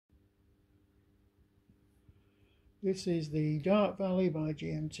This is the Dark Valley by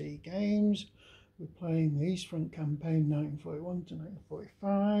GMT Games. We're playing the East Front campaign 1941 to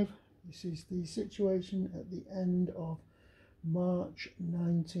 1945. This is the situation at the end of March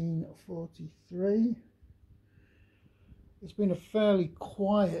 1943. It's been a fairly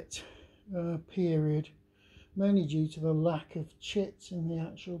quiet period, mainly due to the lack of chits in the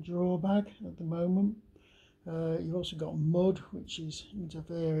actual draw bag at the moment. You've also got mud, which is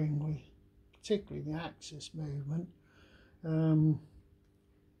interfering with particularly the Axis movement. The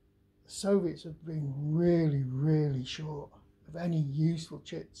Soviets have been really short of any useful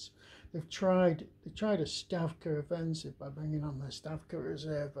chits. They tried a Stavka offensive by bringing on their Stavka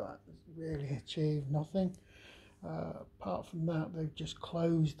reserve, but really achieved nothing. Apart from that, they've just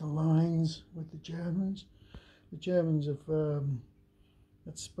closed the lines with the Germans. The Germans have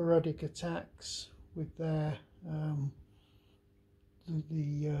had sporadic attacks with their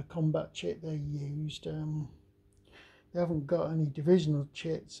the combat chit they used. They haven't got any divisional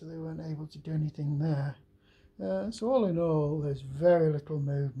chit, so they weren't able to do anything there. So all in all, there's very little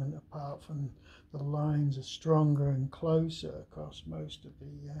movement apart from the lines are stronger and closer across most of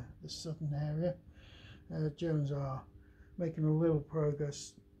the southern area. Germans are making a little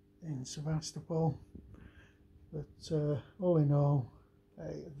progress in Sevastopol, but all in all,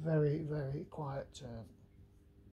 a very quiet term.